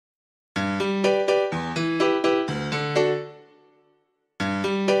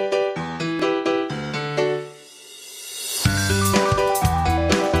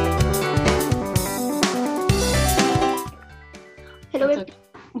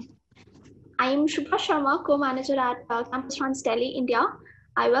I am Shubha Sharma, co-manager at Campus France Delhi, India.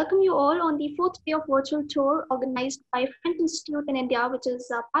 I welcome you all on the fourth day of virtual tour organized by Friend Institute in India, which is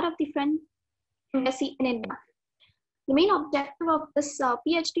part of the Friend Embassy in India. The main objective of this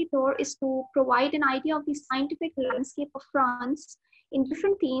PhD tour is to provide an idea of the scientific landscape of France in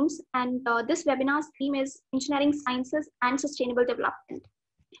different themes, and this webinar's theme is Engineering Sciences and Sustainable Development.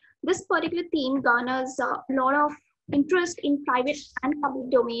 This particular theme garners a lot of interest in private and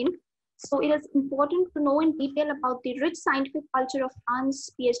public domain, so it is important to know in detail about the rich scientific culture of France,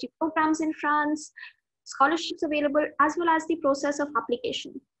 PhD programs in France, scholarships available, as well as the process of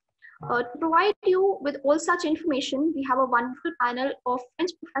application. To provide you with all such information, we have a wonderful panel of French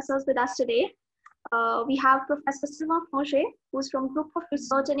professors with us today. We have Professor Sylvain Franger, who's from Group of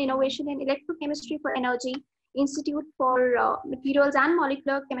Research and Innovation in Electrochemistry for Energy, Institute for Materials and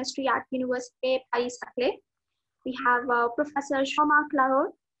Molecular Chemistry at Université Saclay. We have Professor Jean-Marc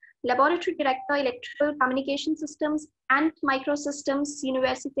Laheurte, Laboratory Director, Electrical Communication Systems and Microsystems,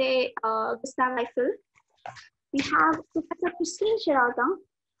 Université Gustave Eiffel. We have Professor Gérardin,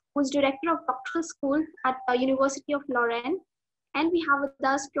 who is Director of Doctoral School at the University of Lorraine. And we have with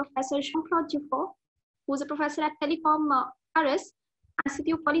us Professor Jean-Claude Dufault, who is a professor at Telecom Paris,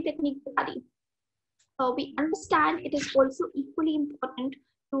 Institut Polytechnique de Paris. We understand it is also equally important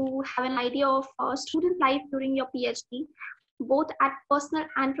to have an idea of student life during your PhD, both at personal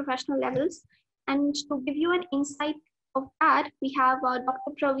and professional levels. And to give you an insight of that, we have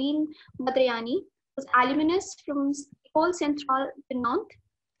Dr. Pravin Badarayani, who's alumnus from Ecole Centrale in Nantes.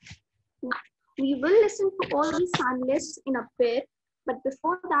 We will listen to all these panelists in a bit, but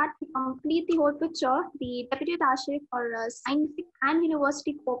before that, to complete the whole picture, the Deputy Attaché for Scientific and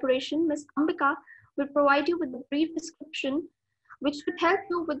University Cooperation, Ms. Ambika, will provide you with a brief description, which would help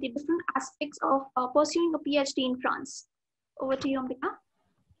you with the different aspects of pursuing a PhD in France. Over to you, Ambika.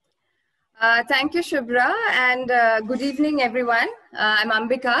 Thank you, Shubhra, and good evening, everyone. I'm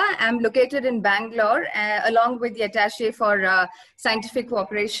Ambika. I'm located in Bangalore, along with the attaché for scientific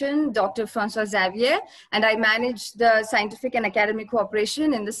cooperation, Dr. François Xavier, and I manage the scientific and academic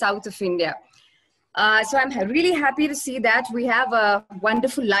cooperation in the south of India. So I'm really happy to see that we have a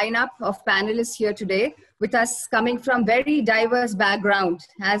wonderful lineup of panelists here today with us coming from very diverse background,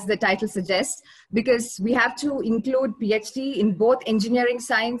 as the title suggests, because we have to include PhD in both engineering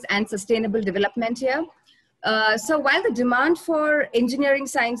science and sustainable development here. So while the demand for engineering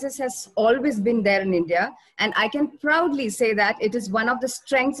sciences has always been there in India, and I can proudly say that it is one of the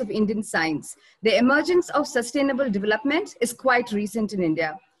strengths of Indian science, the emergence of sustainable development is quite recent in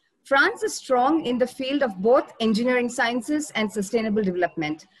India. France is strong in the field of both engineering sciences and sustainable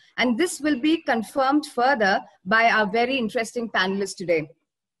development. And this will be confirmed further by our very interesting panelists today.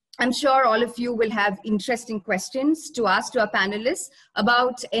 I'm sure all of you will have interesting questions to ask to our panelists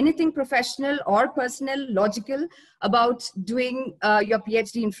about anything professional or personal, logical, about doing your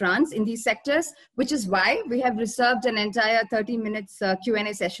PhD in France in these sectors, which is why we have reserved an entire 30 minutes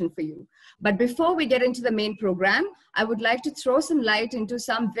Q&A session for you. But before we get into the main program, I would like to throw some light into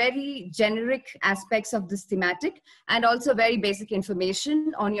some very generic aspects of this thematic and also very basic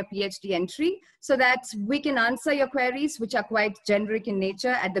information on your PhD entry so that we can answer your queries, which are quite generic in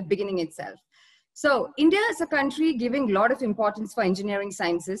nature at the beginning itself. So India is a country giving a lot of importance for engineering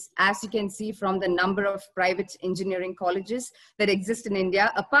sciences, as you can see from the number of private engineering colleges that exist in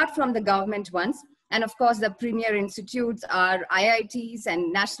India, apart from the government ones. And of course, the premier institutes are IITs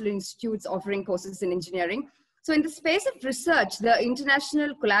and national institutes offering courses in engineering. So in the space of research, the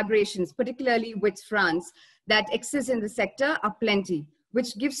international collaborations, particularly with France, that exist in the sector are plenty,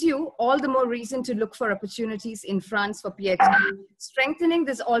 which gives you all the more reason to look for opportunities in France for PhD, strengthening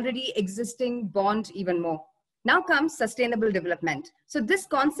this already existing bond even more. Now comes sustainable development. So this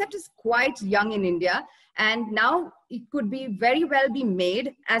concept is quite young in India, and now it could be very well be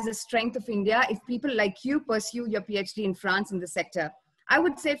made as a strength of India if people like you pursue your PhD in France in the sector. I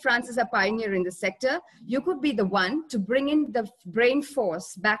would say France is a pioneer in the sector. You could be the one to bring in the brain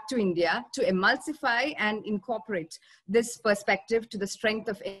force back to India to emulsify and incorporate this perspective to the strength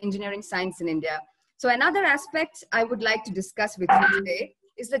of engineering science in India. So another aspect I would like to discuss with you today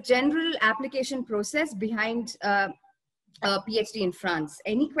is the general application process behind a PhD in France.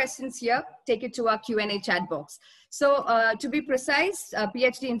 Any questions here? Take it to our Q&A chat box. So to be precise, a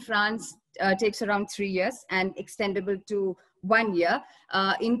PhD in France takes around 3 years and extendable to 1 year,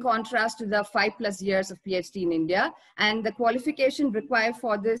 in contrast to the 5+ years of PhD in India. And the qualification required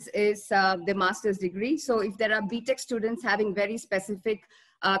for this is the master's degree. So if there are BTech students having very specific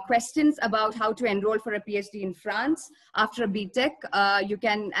questions about how to enroll for a PhD in France after a BTech, you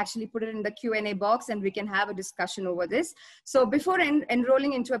can actually put it in the Q&A box and we can have a discussion over this. So before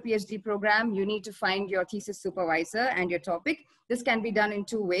enrolling into a PhD program, you need to find your thesis supervisor and your topic. This can be done in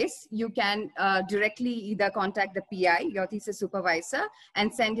two ways. You can directly either contact the PI, your thesis supervisor,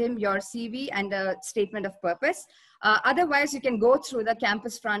 and send him your CV and a statement of purpose. Otherwise, you can go through the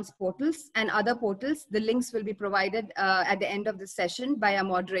Campus France portals and other portals. The links will be provided at the end of the session by a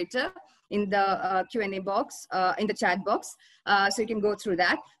moderator in the Q&A box, in the chat box. So you can go through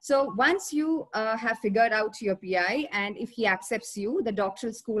that. So once you have figured out your PI, and if he accepts you, the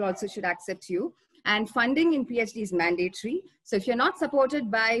doctoral school also should accept you. And funding in PhD is mandatory. So if you're not supported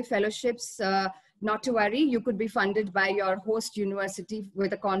by fellowships, not to worry, you could be funded by your host university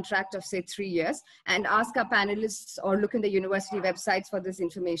with a contract of say 3 years, and ask our panelists or look in the university websites for this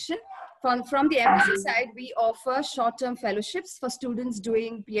information. From the embassy side, we offer short-term fellowships for students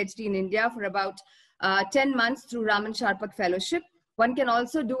doing PhD in India for about 10 months through Raman Sharpak Fellowship. One can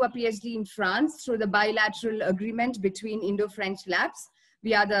also do a PhD in France through the bilateral agreement between Indo-French labs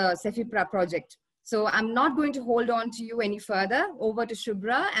via the CEFIPRA project. So I'm not going to hold on to you any further. Over to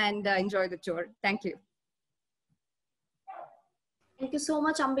Shubhra and enjoy the tour. Thank you. Thank you so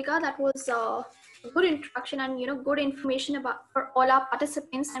much, Ambika. That was a good introduction and good information about for all our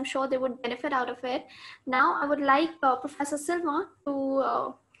participants. I'm sure they would benefit out of it. Now I would like Professor Sylvain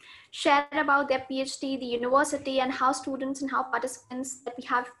to share about their PhD, the university, and how students and how participants that we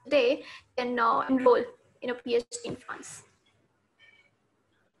have today can enroll in a PhD in France.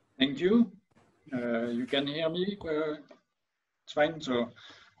 Thank you. You can hear me? It's fine. So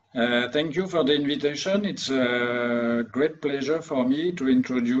thank you for the invitation. It's a great pleasure for me to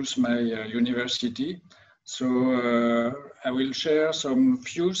introduce my university. So I will share some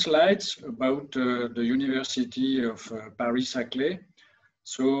few slides about the University of Paris-Saclay.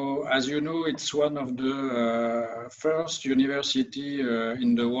 So as you know, it's one of the first university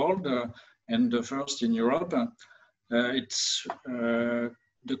in the world and the first in Europe. It's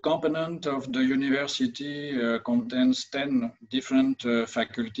the component of the university contains 10 different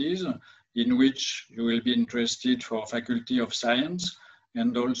faculties in which you will be interested for Faculty of Science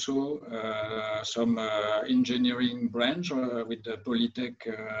and also some engineering branch with the Polytech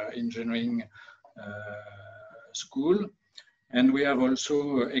Engineering School. And we have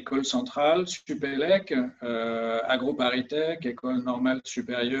also Ecole Centrale, Suppélec, Agro-Paritech, École Normale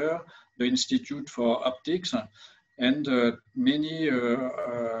Supérieure, the Institute for Optics, and many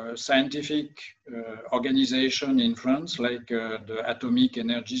scientific organizations in France, like the Atomic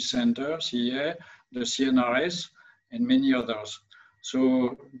Energy Center, CEA, the CNRS, and many others.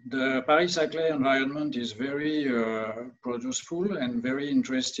 So the Paris-Saclay environment is very produceful and very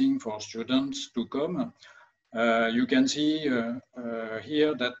interesting for students to come. You can see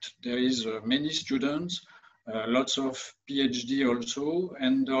here that there is many students, lots of PhD also,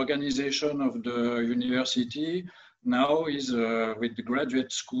 and the organization of the university now is with the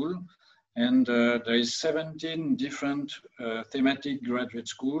graduate school, and there is 17 different thematic graduate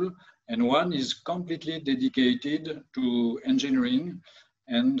school, and one is completely dedicated to engineering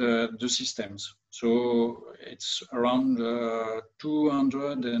and the systems. So it's around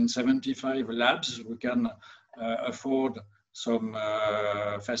 275 labs. We can afford some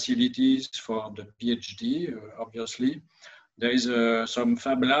facilities for the PhD, obviously. There is some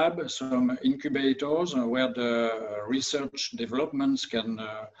Fab Lab, some incubators where the research developments can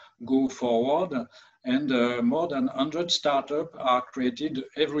go forward, and more than 100 startups are created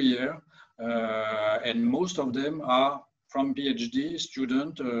every year, and most of them are from PhD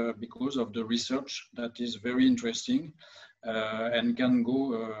students because of the research that is very interesting and can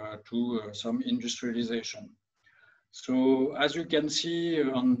go to some industrialization. So as you can see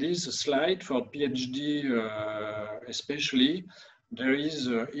on this slide, for PhD especially, there is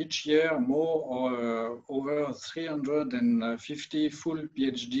each year more over 350 full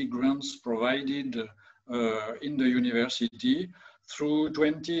PhD grants provided in the university through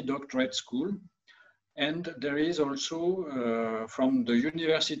 20 doctorate schools. And there is also from the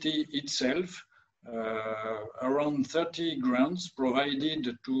university itself around 30 grants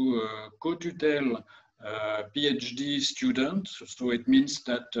provided to co-tutel PhD students. So it means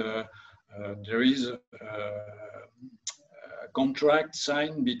that there is a contract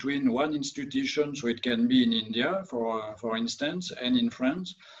signed between one institution, so it can be in India, for instance, and in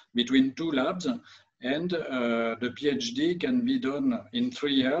France, between two labs, and the PhD can be done in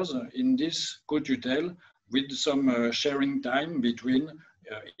 3 years in this co-tutel with some sharing time between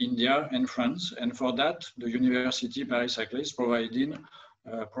India and France. And for that, the University Paris-Saclay is providing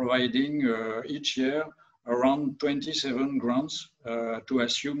each year around 27 grants to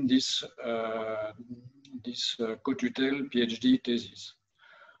assume this co-tutelle PhD thesis.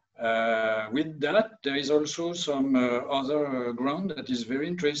 With that, there is also some other grant that is very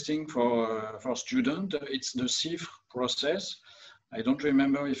interesting for students. It's the CIFRE process. I don't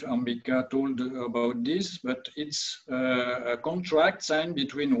remember if Ambika told about this, but it's a contract signed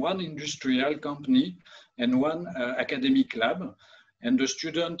between one industrial company and one academic lab. And the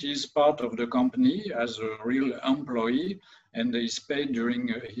student is part of the company as a real employee and is paid during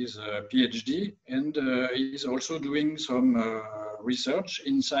his PhD. And he's also doing some research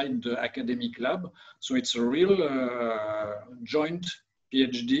inside the academic lab. So it's a real joint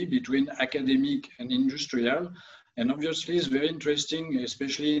PhD between academic and industrial. And obviously it's very interesting,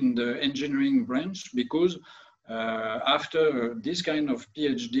 especially in the engineering branch, because after this kind of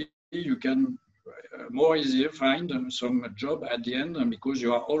PhD, you can more easier find some job at the end because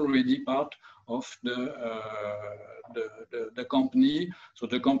you are already part of the company. So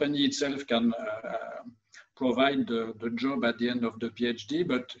the company itself can provide the job at the end of the PhD,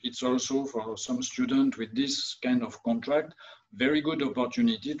 but it's also for some student with this kind of contract, very good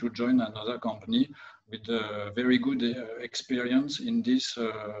opportunity to join another company with a very good experience in this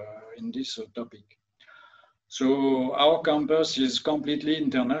topic. So our campus is completely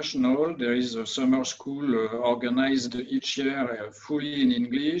international. There is a summer school organized each year fully in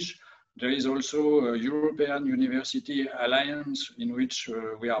English. There is also a European University Alliance in which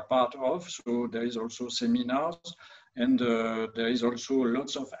we are part of. So there is also seminars, and there is also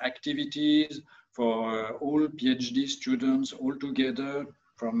lots of activities for all PhD students all together,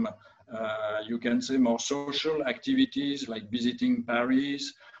 from you can say more social activities like visiting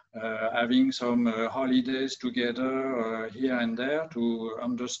Paris, having some holidays together here and there to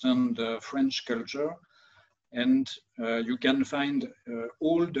understand the French culture. And you can find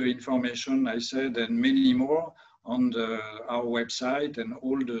all the information I said and many more on our website and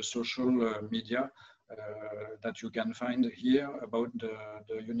all the social media that you can find here about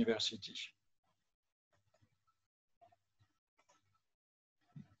the university.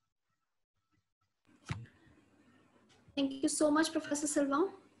 Thank you so much, Professor Sylvain.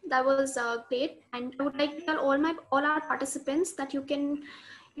 That was great. And I would like to tell all our participants that you can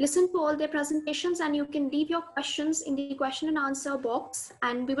listen to all their presentations and you can leave your questions in the question and answer box,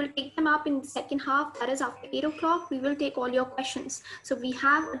 and we will take them up in the second half. That is after 8 o'clock, we will take all your questions. So we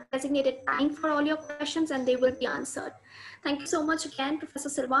have a designated time for all your questions and they will be answered. Thank you so much again, Professor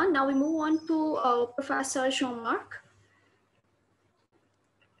Sylvain. Now we move on to Professor Jean-Marc.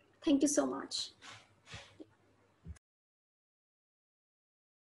 Thank you so much.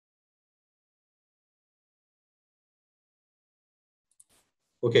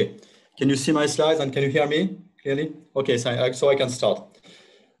 Okay, can you see my slides and can you hear me clearly? Okay, so I can start.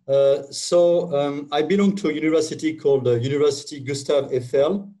 I belong to a university called Université Gustave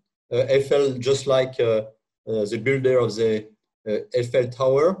Eiffel. Eiffel, just like the builder of the Eiffel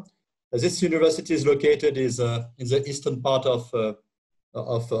Tower. This university is located in the eastern part of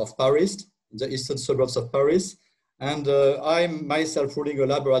Paris, in the eastern suburbs of Paris. And I'm myself running a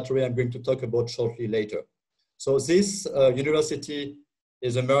laboratory I'm going to talk about shortly later. So this university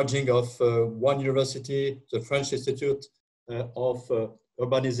is a merging of one university, the French Institute of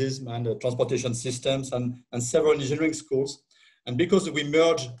Urbanism and Transportation Systems, and several engineering schools. And because we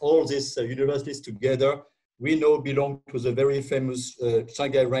merge all these universities together, we now belong to the very famous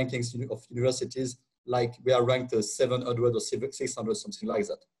Shanghai rankings of universities, like we are ranked 700 or 600, something like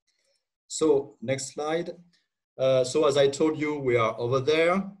that. So next slide. So as I told you, we are over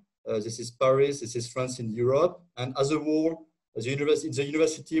there. This is Paris, this is France in Europe. And as a whole, in the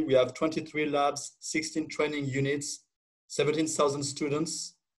university, we have 23 labs, 16 training units, 17,000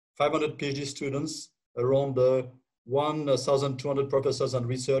 students, 500 PhD students, around 1,200 professors and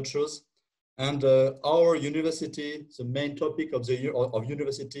researchers. And our university, the main topic of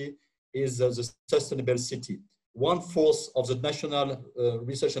university is the sustainable city. 1/4 of the national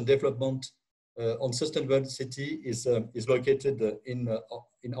research and development on sustainable city is located in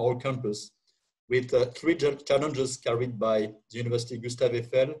our campus, with 3 challenges carried by the University Gustave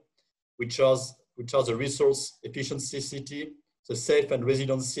Eiffel, which are the resource efficiency city, the safe and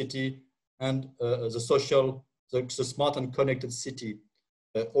resilient city, and the smart and connected city,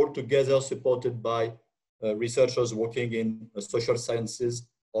 all together supported by researchers working in social sciences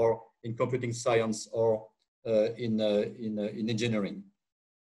or in computing science or in engineering.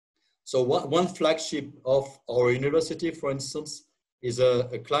 So one flagship of our university, for instance, is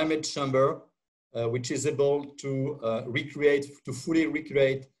a climate chamber, which is able to fully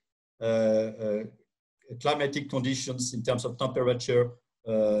recreate climatic conditions in terms of temperature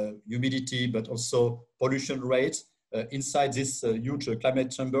humidity, but also pollution rates inside these huge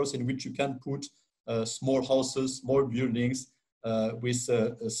climate chambers in which you can put small houses, small buildings with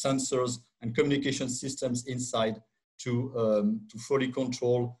sensors and communication systems inside to fully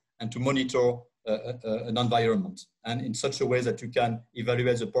control and to monitor an environment, and in such a way that you can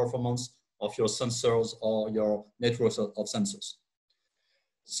evaluate the performance of your sensors or your networks of sensors.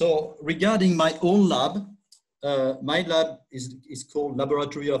 So regarding my own lab, my lab is called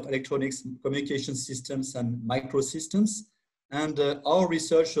Laboratory of Electronics, Communication Systems and Microsystems. And our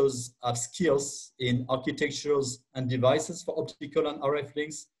researchers have skills in architectures and devices for optical and RF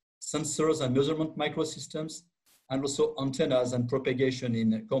links, sensors and measurement microsystems, and also antennas and propagation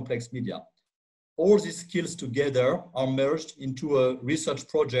in complex media. All these skills together are merged into a research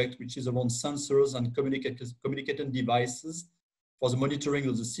project which is around sensors and communicating devices for the monitoring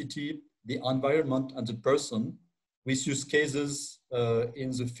of the city, the environment, and the person, with use cases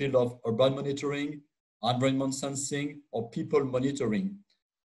in the field of urban monitoring, environment sensing, or people monitoring.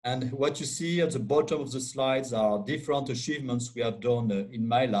 And what you see at the bottom of the slides are different achievements we have done in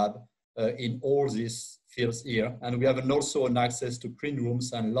my lab in all these fields here. And we have also an access to clean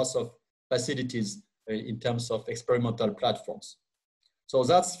rooms and lots of facilities in terms of experimental platforms. So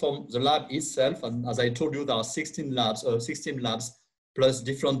that's from the lab itself. And as I told you, there are 16 labs plus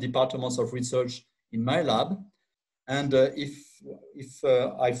different departments of research in my lab. And if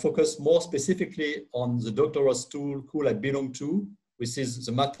I focus more specifically on the doctoral school I belong to, which is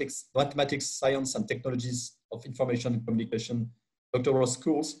the mathematics, science, and technologies of information and communication doctoral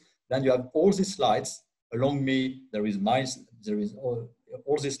schools, then you have all these slides. Along me, there is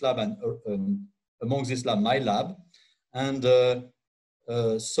all this lab, and among this lab, my lab. And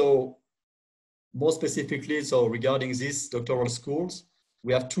so more specifically, so regarding these doctoral schools,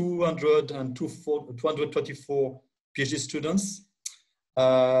 we have 224 PhD students,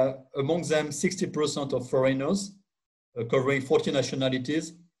 among them 60% of foreigners, covering 40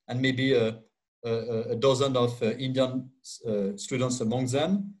 nationalities, and maybe a dozen of Indian students among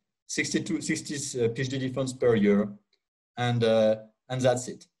them, 60 PhD difference per year, and that's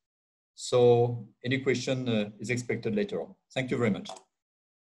it. So any question is expected later on. Thank you very much.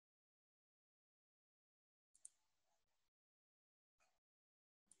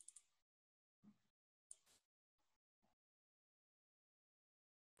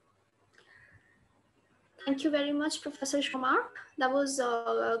 Thank you very much, Professor Jean-Marc. That was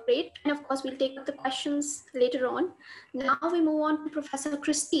great. And of course, we'll take up the questions later on. Now we move on to Professor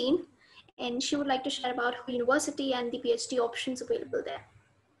Christine, and she would like to share about her university and the PhD options available there.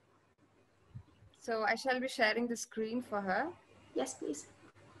 So I shall be sharing the screen for her. Yes, please.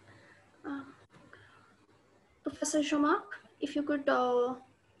 Professor Jean-Marc, if you could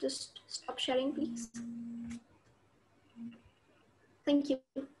just stop sharing, please. Thank you.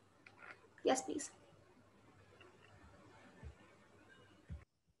 Yes, please.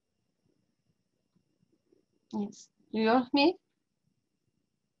 Yes. Do you hear me?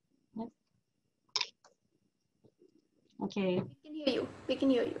 Yes. Okay. We can hear you. We can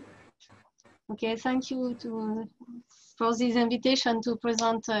hear you. Okay. Thank you for this invitation to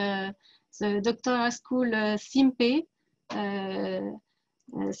present the doctoral school SIMPPÉ.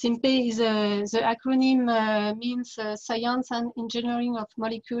 SIMPPÉ is the acronym means Science and Engineering of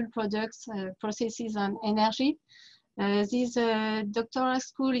Molecule Products, Processes and Energy. This doctoral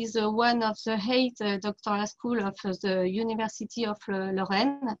school is one of the 8 doctoral schools of the University of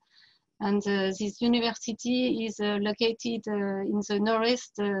Lorraine. And this university is located in the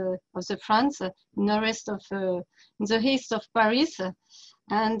northeast of the France, northeast of, in the east of Paris.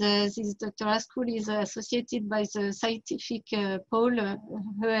 And this doctoral school is associated by the scientific pole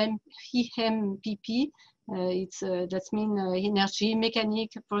EMPP. That means energy,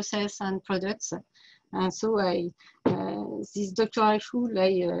 mechanic, process, and products. And so this doctoral school,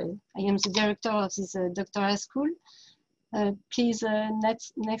 I am the director of this doctoral school. Please,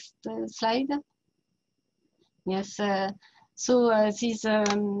 next slide. Yes, so this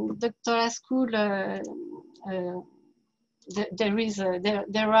doctoral school, there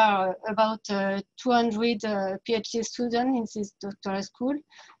are about 200 PhD students in this doctoral school,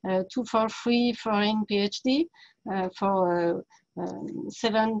 2 for free foreign PhD, for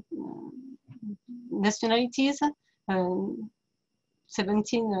 7 nationalities,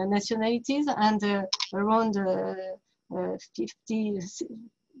 17 nationalities, and around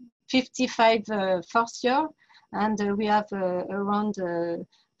 55 first year, and we have around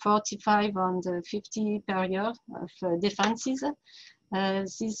 45 and 50 per year of defenses.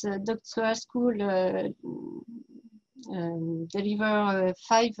 This doctoral school deliver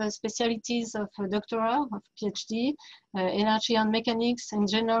 5 specialties of doctoral, of PhD, energy and mechanics,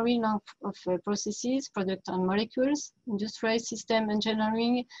 engineering of processes, product and molecules, industrial system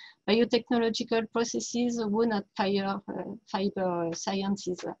engineering, biotechnological processes, wood and fiber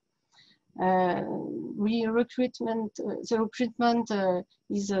sciences. The recruitment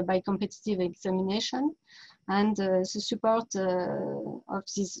is by competitive examination, and the support of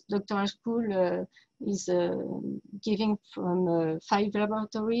this doctoral school is giving from 5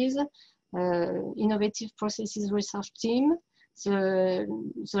 laboratories, innovative processes research team, the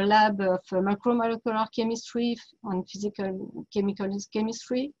lab of macromolecular chemistry and physical-chemical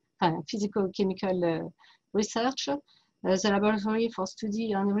research, the laboratory for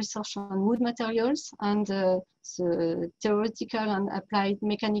study and research on wood materials, and the theoretical and applied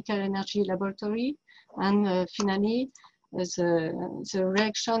mechanical energy laboratory, and finally, the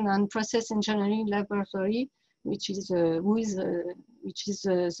reaction and process engineering laboratory, which is the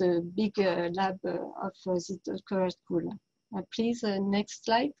big lab of the doctoral school. Please, next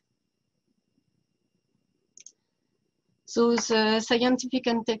slide. So the scientific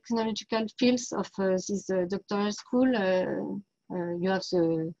and technological fields of this doctoral school, you have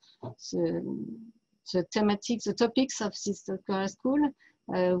the thematics, the topics of this doctoral school.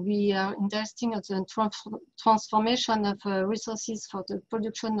 We are interested in the transformation of resources for the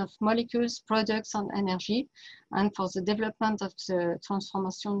production of molecules, products, and energy, and for the development of the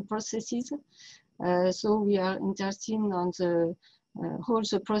transformation processes. So we are interested in the all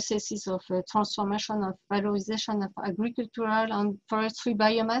the processes of transformation of valorization of agricultural and forestry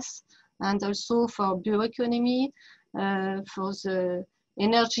biomass, and also for bioeconomy, for the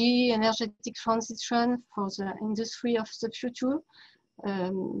energetic transition, for the industry of the future.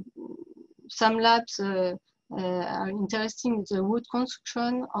 Some labs are interested in the wood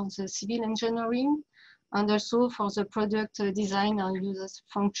construction or the civil engineering, and also for the product design and user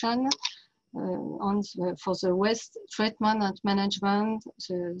function, for the waste treatment and management,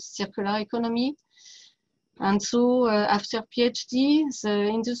 the circular economy. And so after PhD, the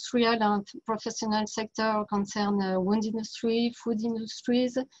industrial and professional sector concern wood industry, food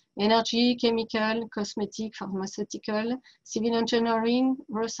industries, energy, chemical, cosmetic, pharmaceutical, civil engineering,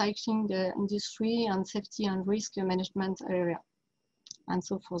 recycling industry, and safety and risk management area. And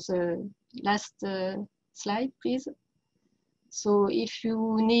so for the last slide, please. So if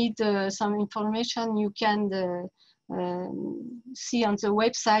you need some information, you can see on the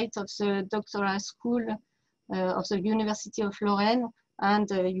website of the doctoral school of the University of Lorraine, and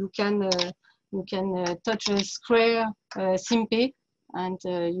you can touch a square SIMPPÉ, and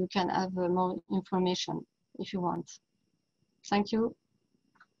you can have more information if you want. Thank you.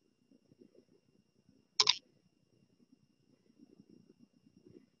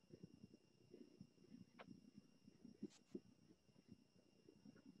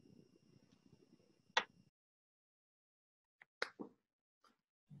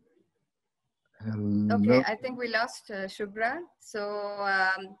 Hello. Okay, I think we lost Shubhra. So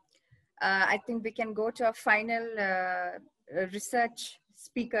I think we can go to a final research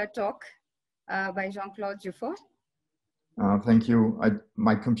speaker talk by Jean-Claude Dufault. Thank you.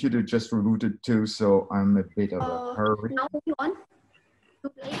 My computer just rebooted too, so I'm a bit of a hurry. Now moving on to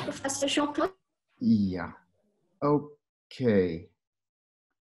Professor Jean-Claude. Yeah. Okay.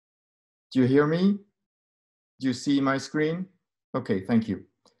 Do you hear me? Do you see my screen? Okay, thank you.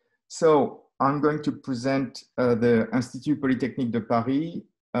 So I'm going to present the Institut Polytechnique de Paris.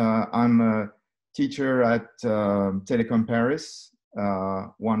 I'm a teacher at Telecom Paris,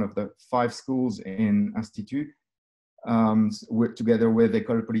 one of the 5 schools in Institut, together with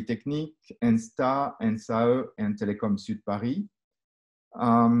Ecole Polytechnique, ENSTA, ENSAE, and Telecom Sud Paris.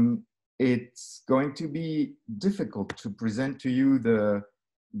 It's going to be difficult to present to you the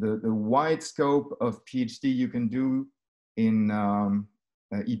wide scope of PhD you can do in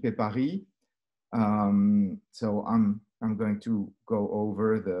IP Paris. So I'm going to go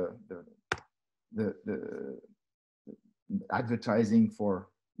over the advertising for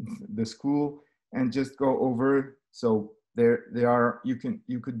the school and just go over. So there are, you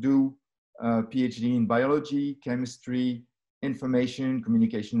could do a PhD in biology, chemistry, information,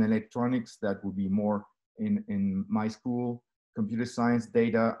 communication, electronics. That would be more in my school. Computer science,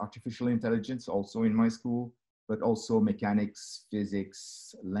 data, artificial intelligence, also in my school, but also mechanics,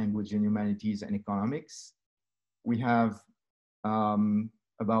 physics, language and humanities, and economics. We have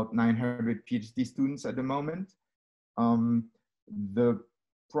about 900 PhD students at the moment.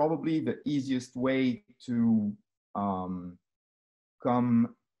 Probably the easiest way to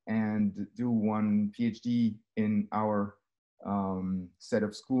come and do one PhD in our set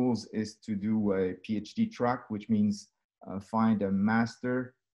of schools is to do a PhD track, which means find a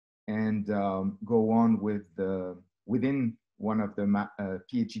master and go on with within one of the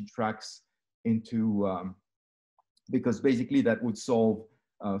PhD tracks into, because basically that would solve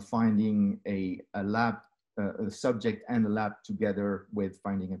finding a lab, a subject and a lab together with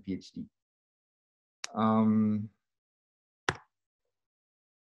finding a PhD.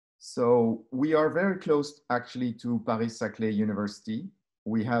 So we are very close actually to Paris Saclay University.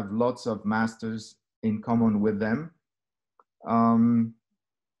 We have lots of masters in common with them.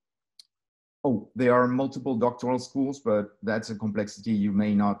 Oh, there are multiple doctoral schools, but that's a complexity you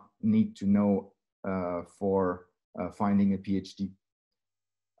may not need to know for finding a PhD.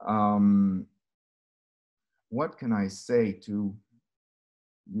 What can I say to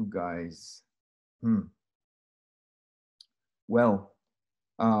you guys? Well,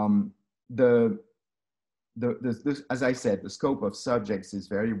 as I said, the scope of subjects is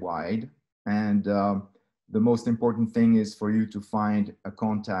very wide, and the most important thing is for you to find a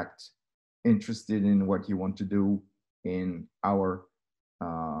contact interested in what you want to do in our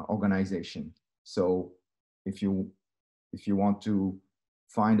organization. So if you want to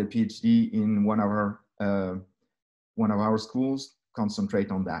find a PhD in one of our schools,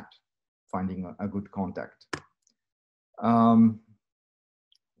 concentrate on that, finding a good contact.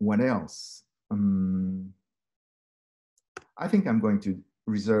 What else? I think I'm going to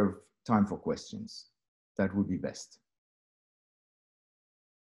reserve time for questions. That would be best.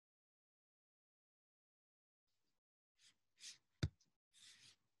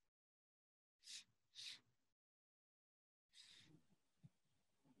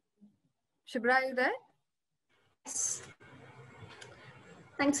 Shubhra, are you there? Yes.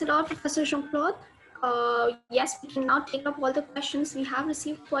 Thanks a lot, Professor Jean-Claude. Yes, we can now take up all the questions. We have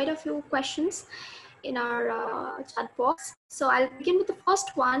received quite a few questions in our chat box. So I'll begin with the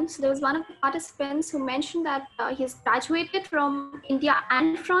first one. So there was one of the participants who mentioned that he has graduated from India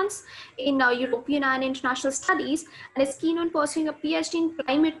and France in European and international studies and is keen on pursuing a PhD in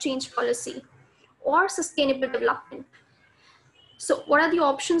climate change policy or sustainable development. So what are the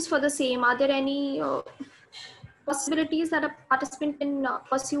options for the same? Are there any possibilities that a participant can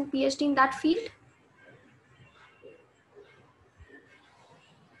pursue PhD in that field?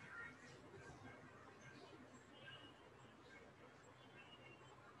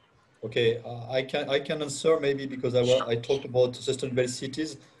 Okay, I can answer maybe because I talked about sustainable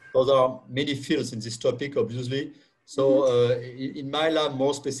cities. Those are many fields in this topic, obviously. So in my lab,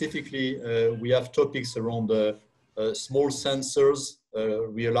 more specifically, we have topics around small sensors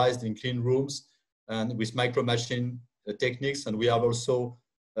realized in clean rooms and with micro machine techniques. And we have also,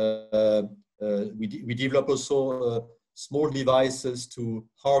 we develop also small devices to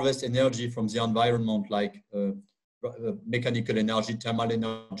harvest energy from the environment, like mechanical energy, thermal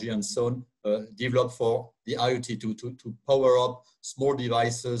energy, and so on, developed for the IoT to power up small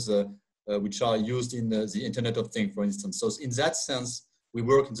devices which are used in the Internet of Things, for instance. So in that sense, we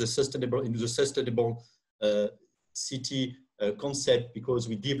work in the sustainable city concept because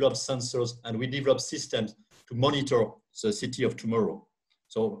we develop sensors and we develop systems to monitor the city of tomorrow.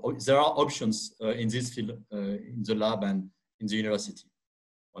 So there are options in this field, in the lab and in the university,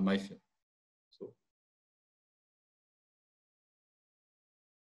 on my field.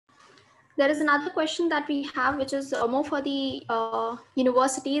 There is another question that we have, which is more for the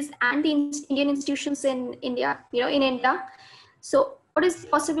universities and the Indian institutions in India, in India. So what is the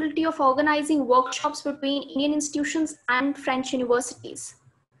possibility of organizing workshops between Indian institutions and French universities?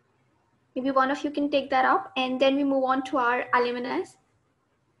 Maybe one of you can take that up, and then we move on to our alumni.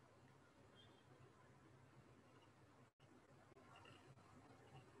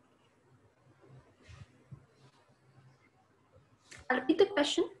 I'll repeat the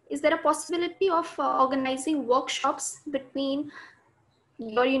question. Is there a possibility of organizing workshops between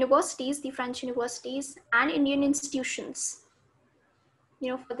your universities, the French universities, and Indian institutions,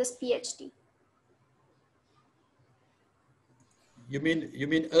 for this PhD? You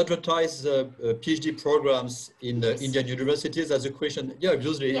mean advertise PhD programs in Indian universities? As a question, yeah,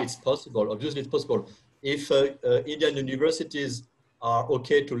 obviously yes. It's possible. Obviously, it's possible. If Indian universities are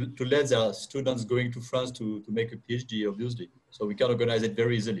okay to let their students going to France to make a PhD, obviously, so we can organize it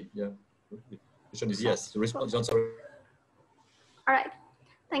very easily. Yeah, the question is yes. The response answer. All right.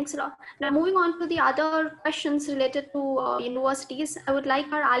 Thanks a lot. Now, moving on to the other questions related to universities, I would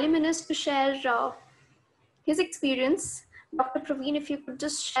like our alumnus to share his experience. Dr. Pravin, if you could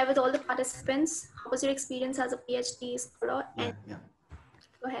just share with all the participants, how was your experience as a PhD scholar? Yeah.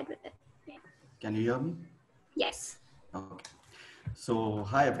 Go ahead with it. Yeah. Can you hear me? Yes. Okay. So,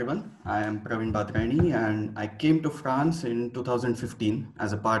 hi everyone, I am Pravin Badarayani and I came to France in 2015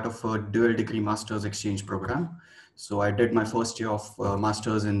 as a part of a dual degree master's exchange program. So I did my first year of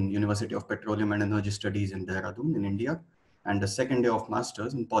master's in University of Petroleum and Energy Studies in Dehradun in India, and the second year of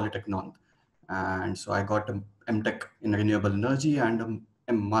master's in Polytech Nantes. And so I got a MTech in renewable energy and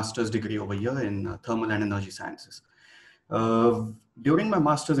a master's degree over here in thermal and energy sciences. During my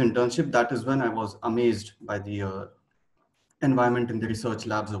master's internship, that is when I was amazed by the environment in the research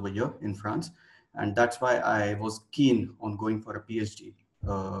labs over here in France. And that's why I was keen on going for a PhD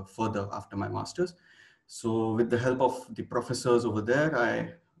further after my master's. So with the help of the professors over there,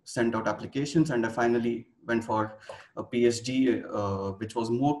 I sent out applications and I finally went for a PhD, which was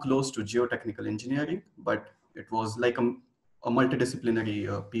more close to geotechnical engineering, but it was like a multidisciplinary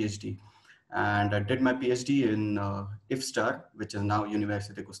PhD. And I did my PhD in IFSTAR, which is now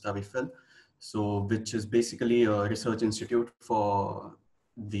Université Gustave Eiffel. So, which is basically a research institute for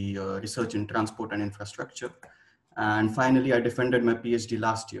the research in transport and infrastructure. And finally, I defended my PhD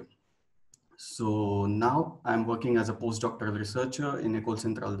last year. So now I'm working as a postdoctoral researcher in Ecole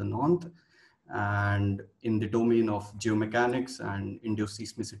Centrale de Nantes and in the domain of geomechanics and induced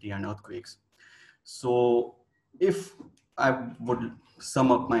seismicity and earthquakes. So if I would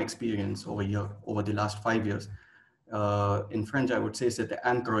sum up my experience over here, over the last 5 years, in French, I would say c'était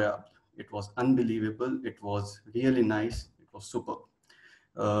incroyable. It was unbelievable. It was really nice. It was super.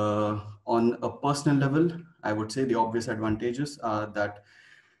 On a personal level, I would say the obvious advantages are that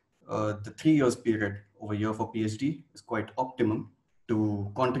the 3 years period over here for PhD is quite optimum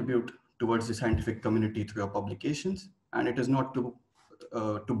to contribute towards the scientific community through your publications, and it is not too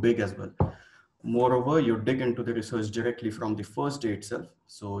big as well. Moreover, you dig into the research directly from the first day itself,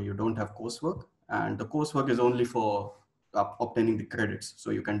 so you don't have coursework, and the coursework is only for obtaining the credits,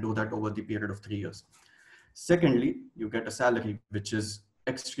 so you can do that over the period of 3 years. Secondly, you get a salary which is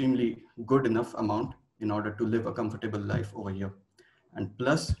extremely good enough amount in order to live a comfortable life over here. And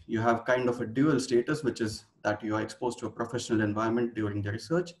plus, you have kind of a dual status, which is that you are exposed to a professional environment during the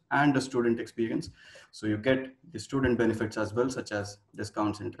research and the student experience. So you get the student benefits as well, such as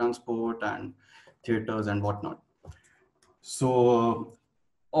discounts in transport and theaters and whatnot. So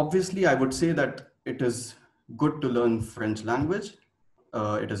obviously, I would say that it is good to learn French language.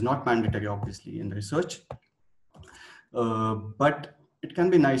 It is not mandatory, obviously, in research. But it can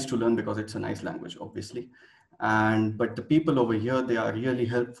be nice to learn because it's a nice language, obviously. But the people over here, they are really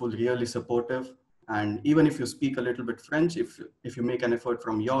helpful, really supportive. And even if you speak a little bit French, if you make an effort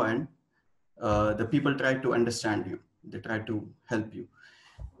from your end, the people try to understand you. They try to help you.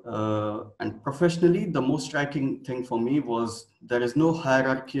 And professionally, the most striking thing for me was there is no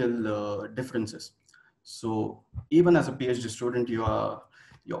hierarchical differences. So even as a PhD student, your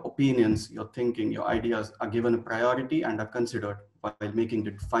opinions, your thinking, your ideas are given a priority and are considered while making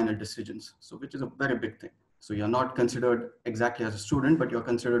the final decisions. So which is a very big thing. So you're not considered exactly as a student, but you're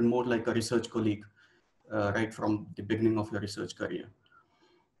considered more like a research colleague right from the beginning of your research career.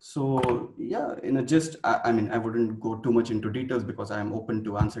 So yeah, in a gist, I mean, I wouldn't go too much into details because I'm open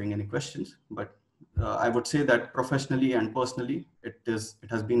to answering any questions, but I would say that professionally and personally, it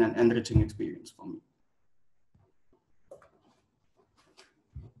has been an enriching experience for me.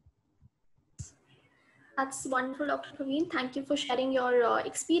 That's wonderful, Dr. Pravin. Thank you for sharing your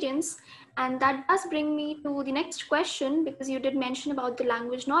experience. And that does bring me to the next question, because you did mention about the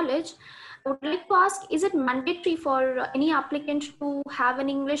language knowledge. I would like to ask, is it mandatory for any applicant to have an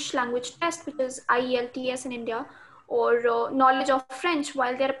English language test, which is IELTS in India, or knowledge of French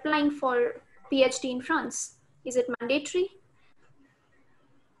while they're applying for PhD in France? Is it mandatory?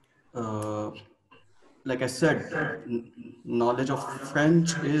 Like I said, knowledge of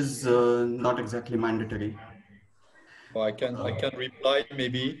French is not exactly mandatory. Well, I can reply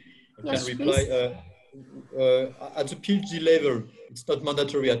maybe. Yes, please. At the PhD level, it's not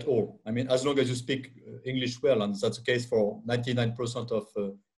mandatory at all. I mean, as long as you speak English well, and that's the case for 99% of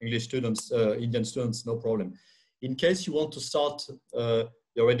English students, Indian students, no problem. In case you want to start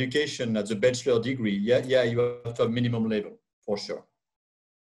your education at the bachelor degree, yeah, you have to have minimum level for sure.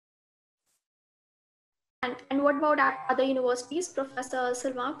 And what about at other universities, Professor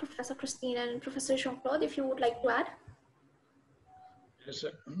Sylvain, Professor Christine, and Professor Jean-Claude, if you would like to add? Yes,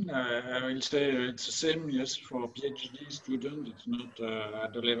 I will say it's the same, yes, for PhD students. It's not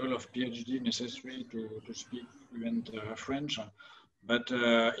at the level of PhD necessary to speak fluent French. But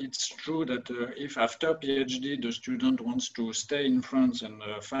it's true that if after PhD the student wants to stay in France and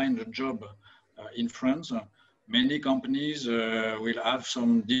find a job in France, many companies will have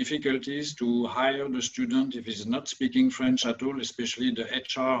some difficulties to hire the student if he's not speaking French at all, especially the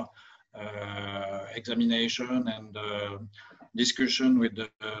HR examination and discussion with the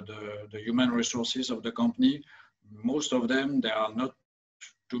human resources of the company. Most of them, they are not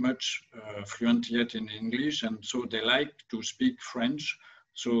too much fluent yet in English, and so they like to speak French.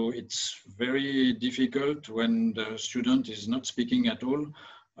 So it's very difficult when the student is not speaking at all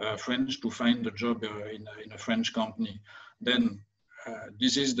French to find a job in a French company. Then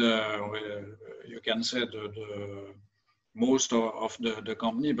this is you can say the most of the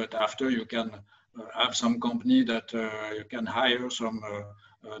company, but after you can have some company that you can hire some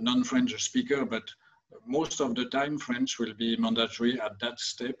non-French speaker, but most of the time French will be mandatory at that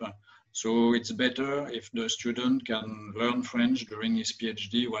step. So it's better if the student can learn French during his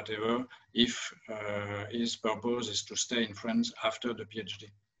PhD, whatever, if his purpose is to stay in France after the PhD.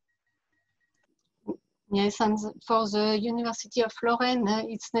 Yes, and for the University of Lorraine,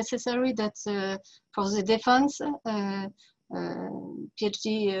 it's necessary that for the defense,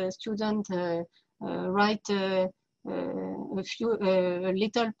 PhD student write a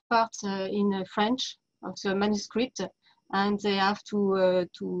little part in French of the manuscript, and they have to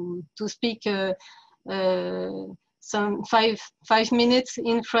speak some five minutes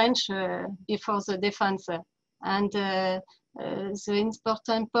in French before the defense. And the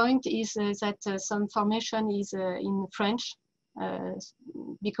important point is that some formation is in French,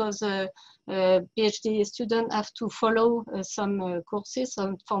 because PhD students have to follow some courses,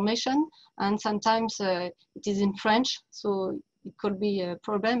 some formation, and sometimes it is in French, so it could be a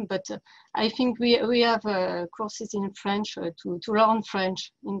problem, but I think we have courses in French to learn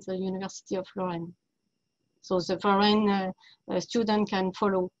French in the University of Lorraine. So the foreign student can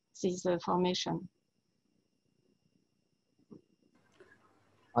follow this formation.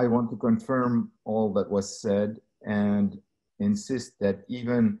 I want to confirm all that was said and insist that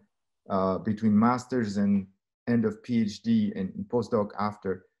even between masters and end of PhD and postdoc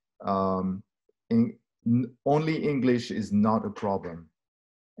after, only English is not a problem.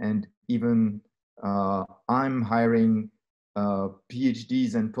 And even I'm hiring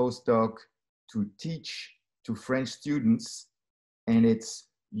PhDs and postdoc to teach to French students, and it's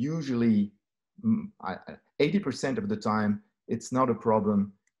usually 80% of the time, it's not a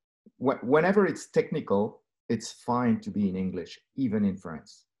problem. Whenever it's technical, it's fine to be in English, even in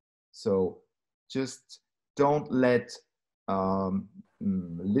France. So just don't let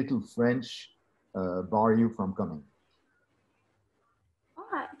little French bar you from coming. All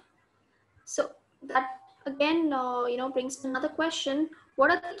right. So that again, brings to another question.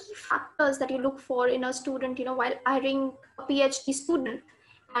 What are the key factors that you look for in a student, while hiring a PhD student?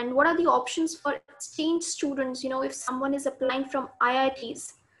 And what are the options for exchange students, if someone is applying from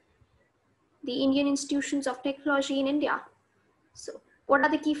IITs, the Indian Institutions of Technology in India? So what are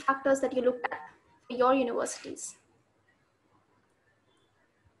the key factors that you look at for your universities?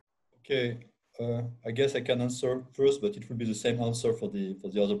 Okay, I guess I can answer first, but it will be the same answer for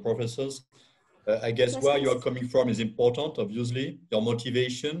the other professors. I guess Yes, where please. you are coming from is important, obviously, your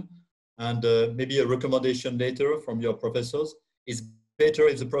motivation, and maybe a recommendation later from your professors. It's better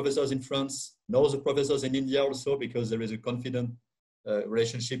if the professors in France know the professors in India also, because there is a confident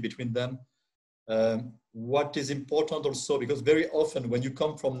relationship between them. What is important also, because very often when you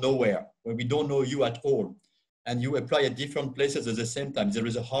come from nowhere, when we don't know you at all, and you apply at different places at the same time, there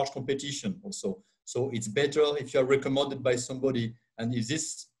is a harsh competition also. So it's better if you are recommended by somebody, and if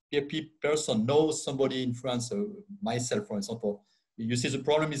this person knows somebody in France, myself, for example, you see the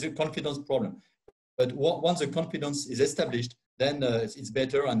problem is a confidence problem. But once the confidence is established, then it's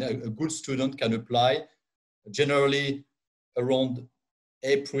better, and a good student can apply generally around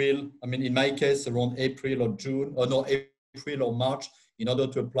April. I mean, in my case, around April or June, or no, April or March, in order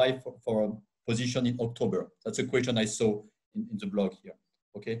to apply for a position in October. That's a question I saw in the blog here.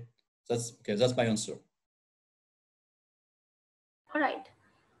 Okay, that's my answer. All right.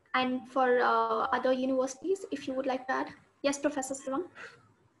 And for other universities, if you would like to add. Yes, Professor Sylvain.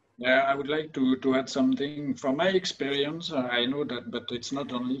 Yeah, I would like to add something. From my experience, I know that, but it's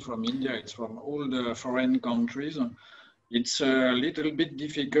not only from India, it's from all the foreign countries. It's a little bit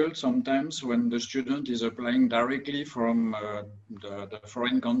difficult sometimes when the student is applying directly from the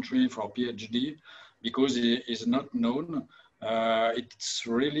foreign country for PhD, because it is not known. It's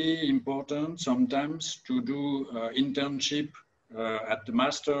really important sometimes to do internship at the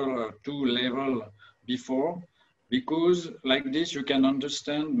master 2 level before, because like this you can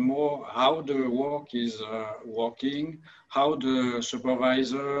understand more how the work is working, how the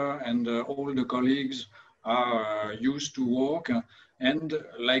supervisor and all the colleagues are used to work, and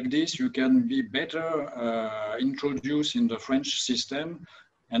like this you can be better introduced in the French system,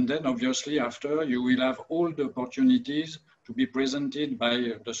 and then obviously after you will have all the opportunities to be presented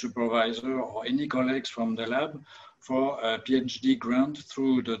by the supervisor or any colleagues from the lab for a PhD grant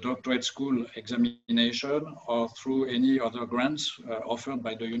through the doctorate school examination or through any other grants offered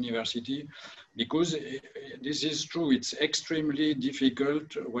by the university, because this is true. It's extremely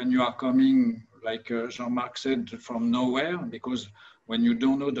difficult when you are coming, like Jean-Marc said, from nowhere, because when you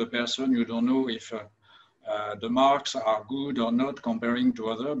don't know the person, you don't know if the marks are good or not comparing to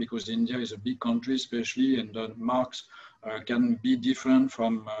other, because India is a big country especially, and the marks can be different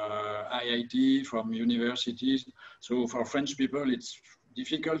from IIT, from universities. So for French people, it's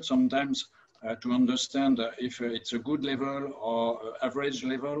difficult sometimes to understand if it's a good level or average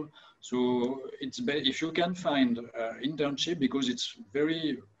level. So it's if you can find internship, because it's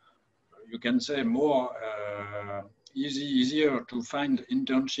very, you can say more easier to find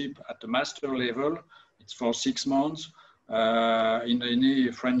internship at the master level. It's for 6 months in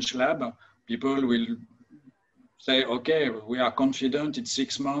any French lab. People will say, okay, we are confident it's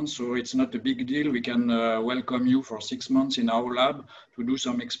 6 months, so it's not a big deal. We can welcome you for 6 months in our lab to do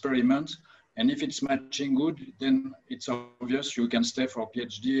some experiments. And if it's matching good, then it's obvious you can stay for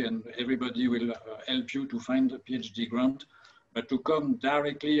PhD and everybody will help you to find a PhD grant. But to come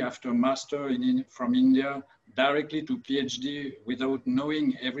directly after master from India, directly to PhD without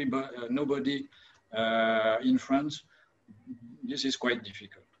knowing nobody in France, this is quite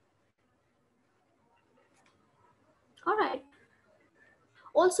difficult. All right.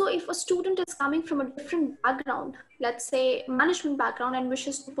 Also, if a student is coming from a different background, let's say management background, and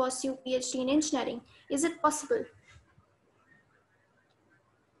wishes to pursue PhD in engineering, is it possible?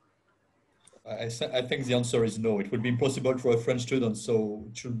 I think the answer is no. It would be impossible for a French student, so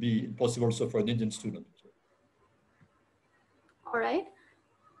it should be impossible also for an Indian student. All right.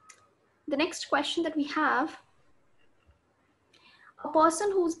 The next question that we have, a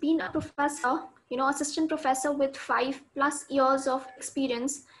person who's been a professor, assistant professor with 5+ years of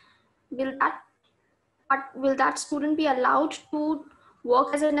experience, will that student be allowed to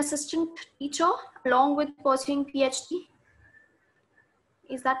work as an assistant teacher along with pursuing PhD?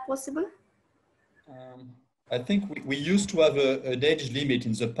 Is that possible? I think we used to have an age limit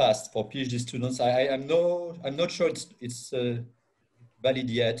in the past for PhD students. I'm not sure it's valid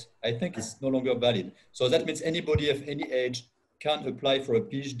yet. I think it's no longer valid. So that means anybody of any age can apply for a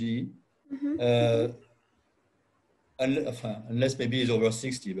PhD, unless maybe he's over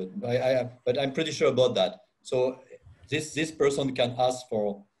 60. But I'm pretty sure about that. So this person can ask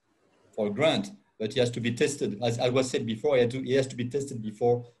for a grant, but he has to be tested. As I was said before, he has to be tested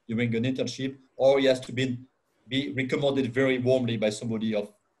before doing an internship, or he has to be recommended very warmly by somebody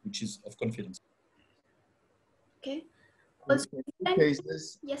which is of confidence. Okay. In two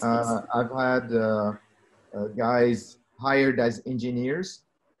cases, yes, please. I've had guys hired as engineers,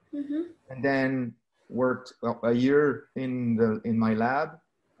 and then worked a year in my lab,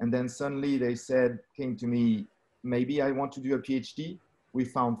 and then suddenly they came to me, maybe I want to do a PhD. We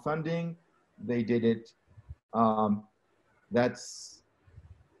found funding, they did it.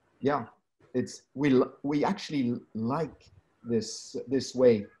 We actually like this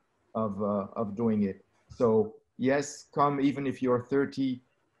way of doing it. So yes, come even if you're 30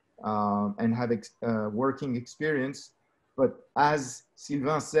 and have working experience. But as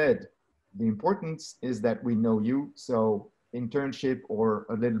Sylvain said, the importance is that we know you. So internship or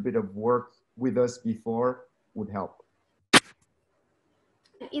a little bit of work with us before would help.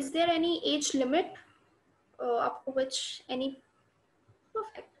 Is there any age limit up to which any?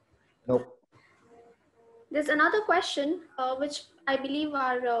 Perfect. Nope. There's another question which I believe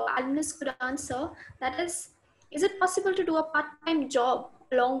our alumnus could answer. That is it possible to do a part-time job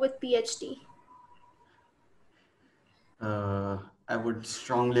along with PhD? I would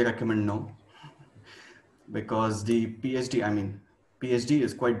strongly recommend no, because the PhD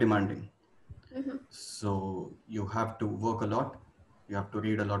is quite demanding. So you have to work a lot, you have to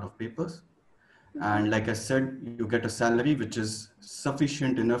read a lot of papers. And like I said, you get a salary which is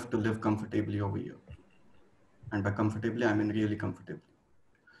sufficient enough to live comfortably over here. And by comfortably, I mean really comfortably.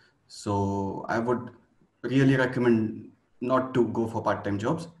 So I would really recommend not to go for part-time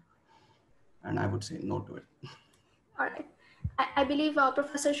jobs. And I would say no to it. All right. I believe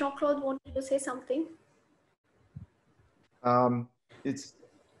Professor Jean-Claude wanted to say something. It's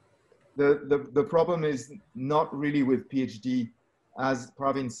the problem is not really with PhD. As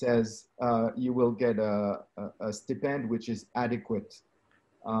Pravin says, you will get a stipend which is adequate.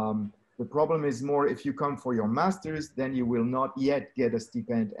 The problem is more if you come for your master's, then you will not yet get a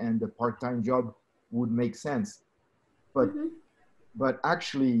stipend, and the part-time job would make sense. But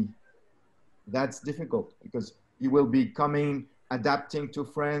actually, that's difficult because you will be adapting to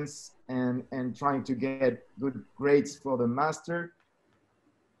France and trying to get good grades for the master.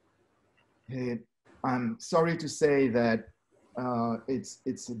 I'm sorry to say that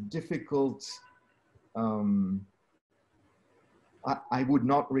it's a difficult. I would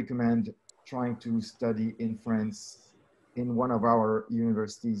not recommend trying to study in France in one of our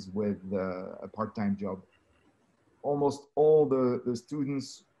universities with a part-time job. Almost all the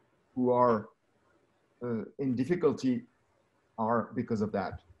students who are in difficulty are because of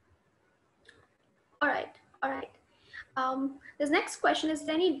that. All right, all right. This next question is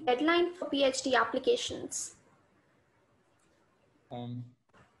there any deadline for PhD applications?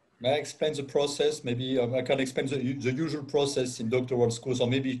 May I explain the process? Maybe I can explain the usual process in doctoral schools, or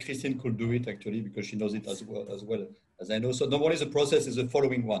maybe Christine could do it actually because she knows it as well as I know. So normally the process is the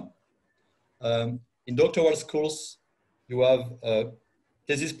following one. In doctoral schools, you have a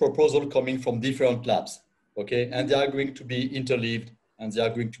thesis proposal coming from different labs, okay? And they are going to be interleaved and they are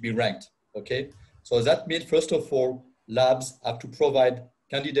going to be ranked, okay? So that means, first of all, labs have to provide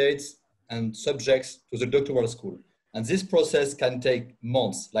candidates and subjects to the doctoral school. And this process can take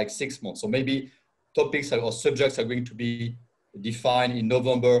months, like 6 months. So maybe topics or subjects are going to be defined in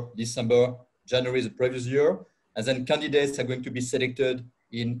November, December, January the previous year. And then candidates are going to be selected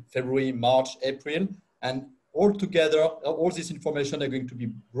in February, March, April. And all together, all this information are going to be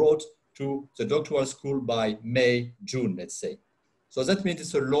brought to the doctoral school by May, June, let's say. So that means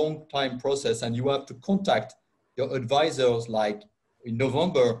it's a long time process and you have to contact your advisors like in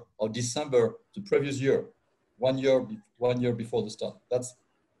November or December the previous year, one year before the start. But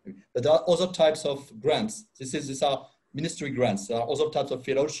there are other types of grants. These are ministry grants. There are other types of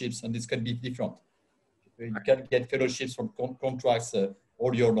fellowships and this can be different. You can get fellowships from contracts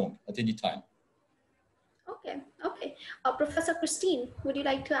all year long at any time. Okay, okay. Professor Christine, would you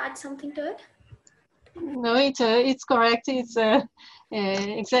like to add something to it? No, it's correct. It's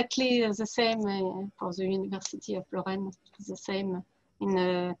exactly the same for the University of Lorraine. It's the same.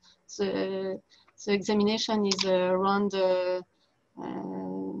 In the examination is around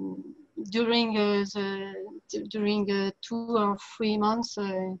during 2 or 3 months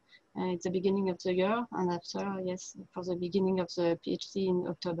at the beginning of the year, and after, yes, for the beginning of the PhD in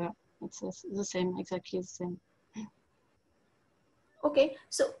October. It's the same, exactly the same. Okay,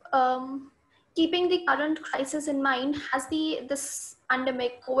 so keeping the current crisis in mind, has this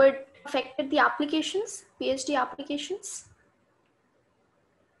pandemic, COVID, affected the applications, PhD applications?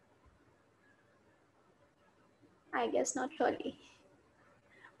 I guess not really.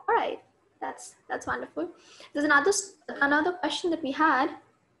 All right, that's wonderful. There's another question that we had.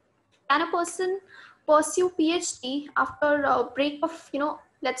 Can a person pursue PhD after a break of,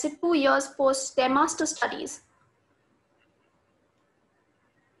 let's say 2 years post their master studies?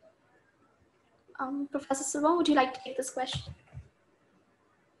 Professor Sylvain, would you like to take this question?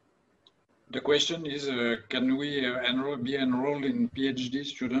 The question is, can we be enrolled in PhD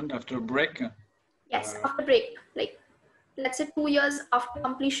student after break? Yes, after break, like let's say 2 years after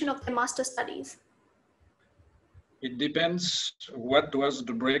completion of the master studies. It depends what was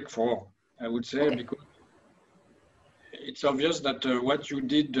the break for, I would say, okay. Because it's obvious that what you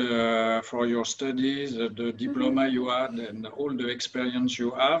did for your studies, the diploma you had and all the experience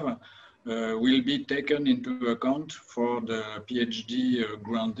you have will be taken into account for the PhD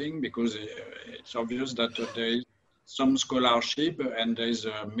granting, because it's obvious that there is some scholarship and there is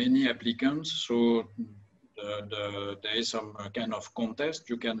many applicants. So there is some kind of contest,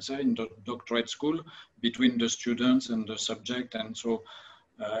 you can say, in the doctorate school between the students and the subject. And so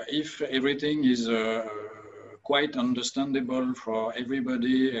if everything is quite understandable for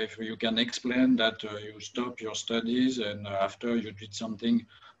everybody, if you can explain that you stop your studies and after you did something,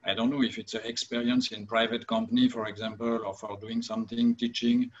 I don't know if it's an experience in private company, for example, or for doing something,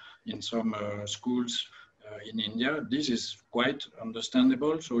 teaching in some schools in India, this is quite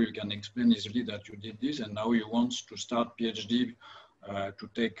understandable. So you can explain easily that you did this and now you want to start PhD to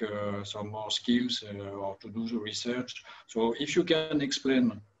take some more skills or to do the research. So if you can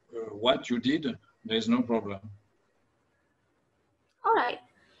explain what you did, there is no problem. All right.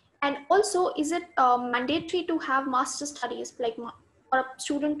 And also, is it mandatory to have master studies, like, or a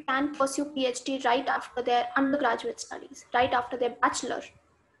student can pursue PhD right after their undergraduate studies, right after their bachelor?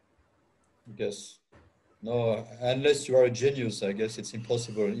 Yes. No, unless you are a genius, I guess it's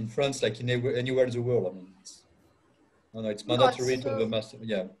impossible. In France, like anywhere in the world, I mean, it's mandatory to have a master.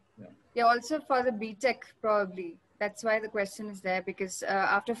 Yeah. Yeah, also for the BTech, probably. That's why the question is there, because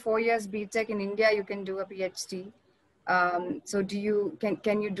after 4 years BTech in India, you can do a PhD. So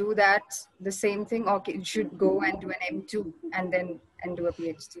can you do that, the same thing, or you should go and do an M2 and do a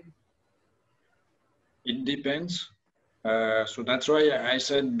PhD? It depends. So that's why I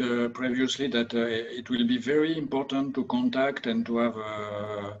said previously that it will be very important to contact and to have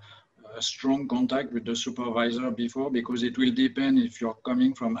a strong contact with the supervisor before, because it will depend if you're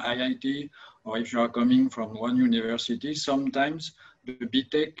coming from IIT or if you are coming from one university. Sometimes the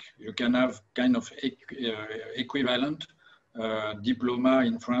BTech, you can have kind of equivalent diploma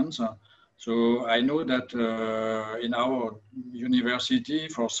in France. So I know that in our university,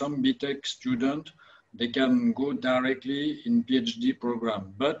 for some BTech student, they can go directly in PhD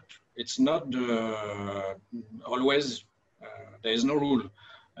program, but it's not always, there is no rule.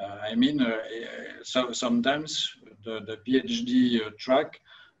 I mean, so sometimes the PhD track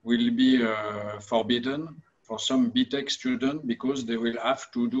will be forbidden for some BTech student because they will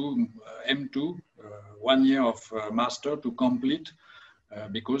have to do M2, 1 year of master to complete,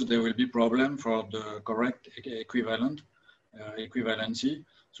 because there will be problem for the correct equivalency.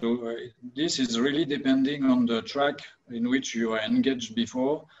 So this is really depending on the track in which you are engaged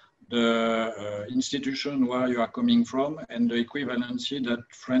before, the institution where you are coming from, and the equivalency that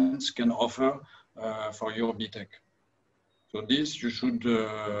France can offer for your BTech. So this you should,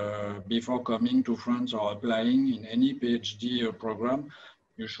 before coming to France or applying in any PhD program,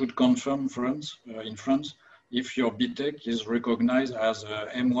 you should confirm in France if your BTech is recognized as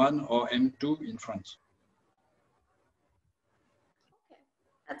M1 or M2 in France.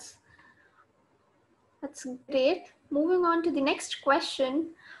 That's great. Moving on to the next question.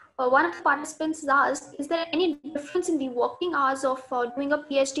 One of the participants asked, is there any difference in the working hours of doing a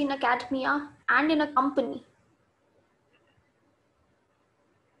PhD in academia and in a company?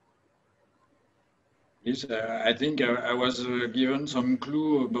 Yes, I think I was given some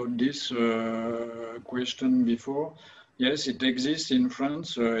clue about this question before. Yes, it exists in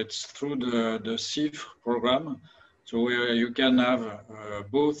France. It's through the CIF program. So you can have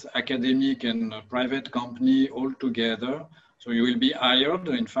both academic and private company all together. So you will be hired.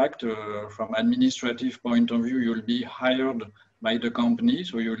 In fact, from administrative point of view, you will be hired by the company.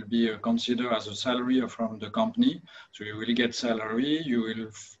 So you will be considered as a salary from the company. So you will get salary. You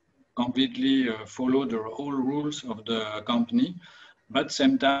will completely follow the whole rules of the company. But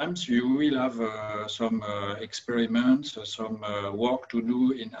sometimes you will have some experiments, some work to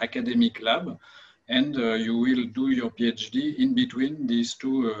do in academic lab. And you will do your PhD in between these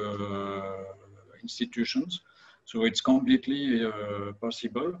two institutions. So it's completely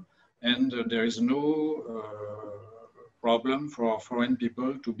possible. And there is no problem for foreign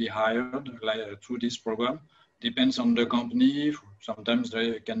people to be hired through this program. Depends on the company. Sometimes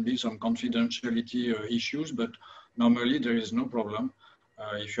there can be some confidentiality issues, but normally there is no problem.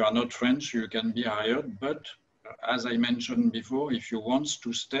 If you are not French, you can be hired. But as I mentioned before, if you want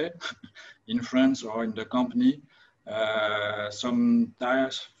to stay in France or in the company,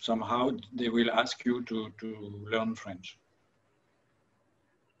 sometimes, somehow, they will ask you to learn French.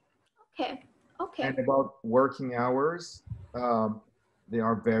 Okay, okay. And about working hours, they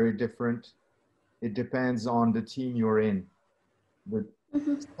are very different. It depends on the team you're in. But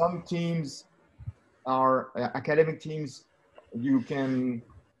some teams are academic teams. You can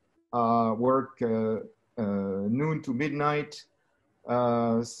work noon to midnight.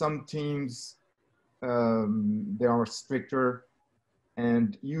 Some teams, they are stricter,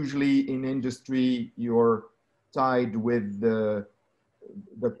 and usually in industry you're tied with the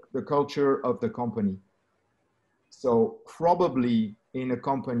culture of the company. So probably in a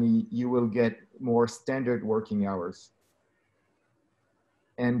company you will get more standard working hours.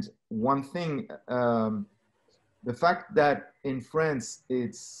 And one thing, the fact that in France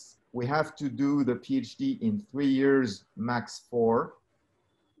we have to do the PhD in 3 years, max 4,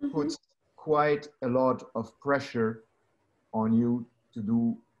 puts quite a lot of pressure on you to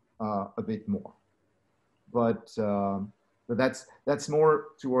do a bit more. But that's more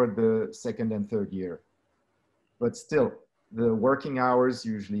toward the second and third year. But still, the working hours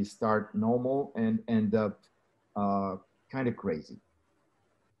usually start normal and end up kind of crazy.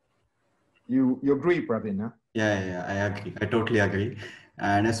 You agree, Pravin, huh? Yeah, I agree. I totally agree.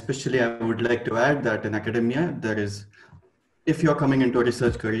 And especially I would like to add that in academia, if you're coming into a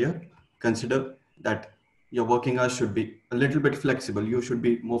research career, consider that your working hours should be a little bit flexible. You should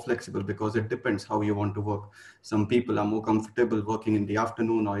be more flexible because it depends how you want to work. Some people are more comfortable working in the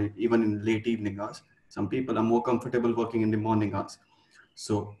afternoon or even in late evening hours. Some people are more comfortable working in the morning hours.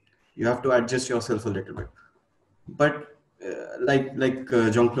 So you have to adjust yourself a little bit. But like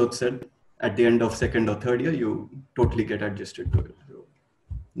Jean-Claude said, at the end of second or third year, you totally get adjusted to it. So,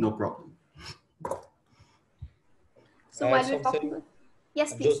 no problem. So while we're talking,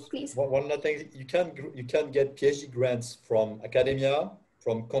 yes, please. One other thing, you can get PhD grants from academia,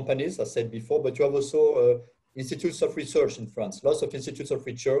 from companies, as I said before, but you have also institutes of research in France. Lots of institutes of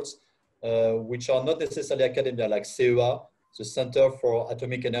research, which are not necessarily academia, like CEA, the Center for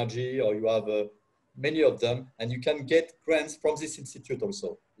Atomic Energy, or you have many of them, and you can get grants from this institute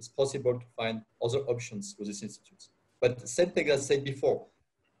also. It's possible to find other options for these institutes. But the same thing as I said before,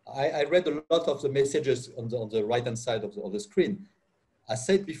 I read a lot of the messages on the right-hand side of the screen. I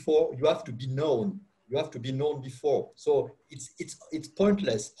said before, you have to be known. You have to be known before. So it's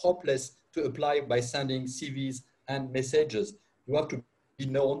pointless, hopeless to apply by sending CVs and messages. You have to be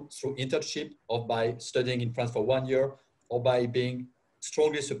known through internship, or by studying in France for 1 year, or by being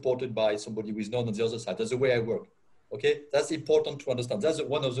strongly supported by somebody who is known on the other side. That's the way I work. Okay, that's important to understand. That's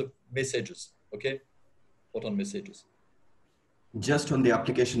one of the messages. Okay, important messages. Just on the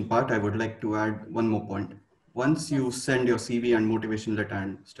application part, I would like to add one more point. Once you send your CV and motivation letter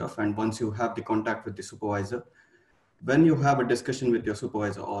and stuff, and once you have the contact with the supervisor, when you have a discussion with your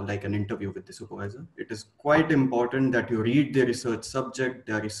supervisor, or like an interview with the supervisor, it is quite important that you read the research subject,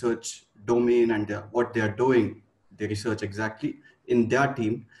 their research domain, and what they are doing, the research exactly in their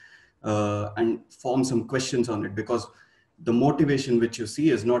team, and form some questions on it, because the motivation which you see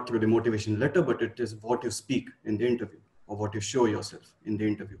is not through the motivation letter, but it is what you speak in the interview, or what you show yourself in the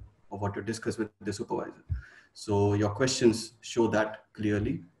interview, or what you discuss with the supervisor. So your questions show that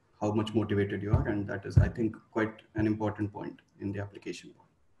clearly, how much motivated you are, and that is, I think, quite an important point in the application.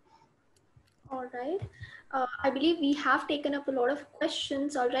 All right. I believe we have taken up a lot of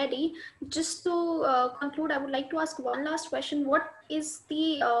questions already. Just to conclude, I would like to ask one last question. What is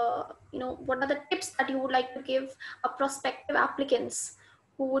the, what are the tips that you would like to give prospective applicants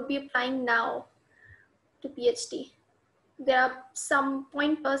who would be applying now to PhD? There are some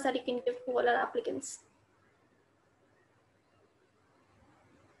pointers that you can give to all our applicants.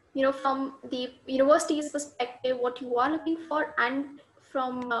 From the university's perspective, what you are looking for, and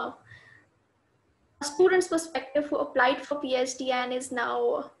from a student's perspective who applied for PhD and is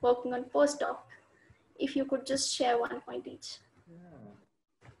now working on postdoc. If you could just share one point each.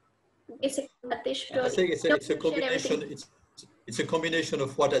 Yeah. Basically, that they should. I think it's a combination. It's a combination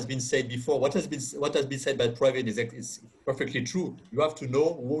of what has been said before. What has been said by Pravin is perfectly true. You have to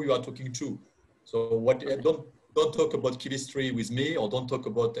know who you are talking to. So don't talk about chemistry with me, or don't talk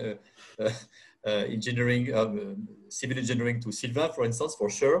about engineering, civil engineering to Sylvain, for instance, for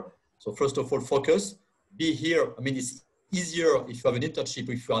sure. So first of all, focus. Be here. I mean, it's easier if you have an internship,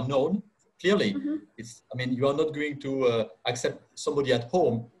 if you are known. Clearly, you are not going to accept somebody at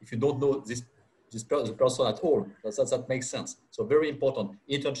home if you don't know the person at all. That makes sense. So very important.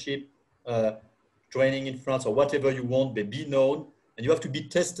 Internship, training in France, or whatever you want, be known, and you have to be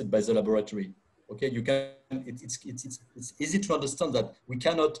tested by the laboratory. Okay, you can. It's easy to understand that we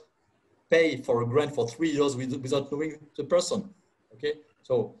cannot pay for a grant for 3 years without knowing the person. Okay,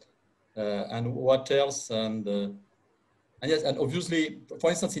 so and what else? And yes, and obviously,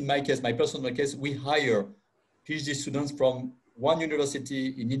 for instance, in my case, my personal case, we hire PhD students from one university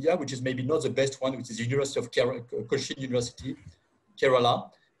in India, which is maybe not the best one, which is the University of Cochin University, Kerala,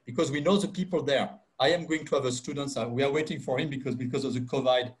 because we know the people there. I am going to have a student. We are waiting for him because of the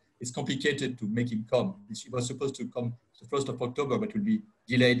COVID. It's complicated to make him come. He was supposed to come the 1st of October, but will be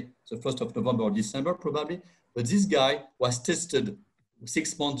delayed the 1st of November or December probably. But this guy was tested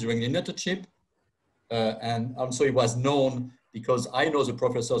 6 months during the internship, and also he was known because I know the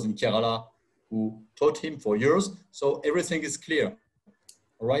professors in Kerala who taught him for years. So everything is clear.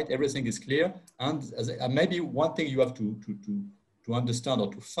 All right, everything is clear. And maybe one thing you have to understand or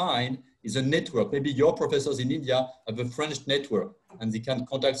to find is a network. Maybe your professors in India have a French network and they can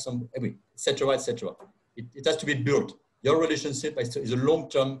contact some, et cetera, et cetera. It has to be built. Your relationship is a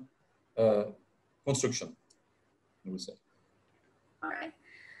long-term construction, I would say. All right.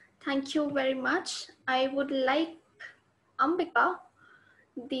 Thank you very much. I would like Ambika,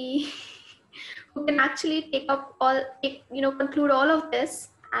 who can actually take up conclude all of this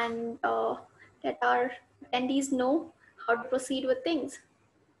and let our attendees know how to proceed with things.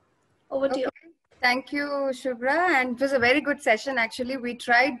 Over to you. Thank you, Shubhra. And it was a very good session, actually. We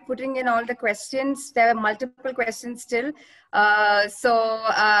tried putting in all the questions. There were multiple questions still. I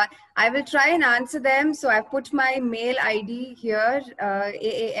will try and answer them. So I put my mail ID here,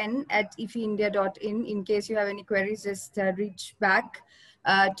 aan@ifeindia.in. In case you have any queries, just reach back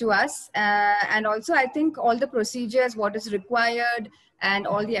to us. And also, I think all the procedures, what is required, and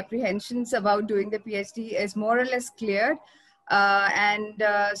all the apprehensions about doing the PhD is more or less cleared.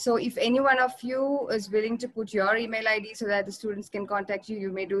 So if any one of you is willing to put your email ID so that the students can contact you,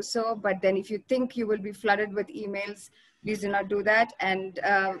 you may do so. But then if you think you will be flooded with emails, please do not do that. And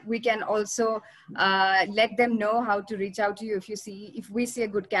we can also let them know how to reach out to you if we see a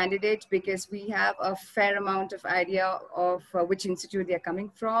good candidate, because we have a fair amount of idea of which institute they're coming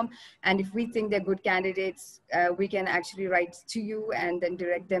from. And if we think they're good candidates, we can actually write to you and then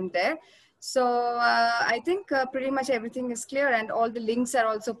direct them there. So I think pretty much everything is clear, and all the links are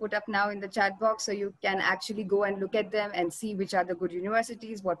also put up now in the chat box, so you can actually go and look at them and see which are the good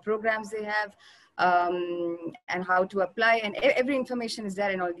universities, what programs they have, and how to apply. And every information is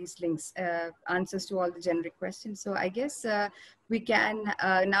there in all these links, answers to all the generic questions. So I guess we can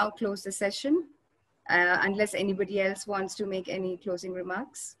now close the session, unless anybody else wants to make any closing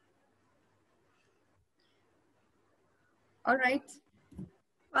remarks. All right.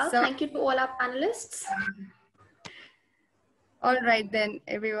 Well, thank you to all our panelists. All right then,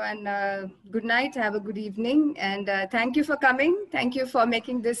 everyone. Good night. Have a good evening, and thank you for coming. Thank you for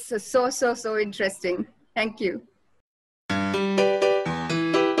making this so interesting. Thank you.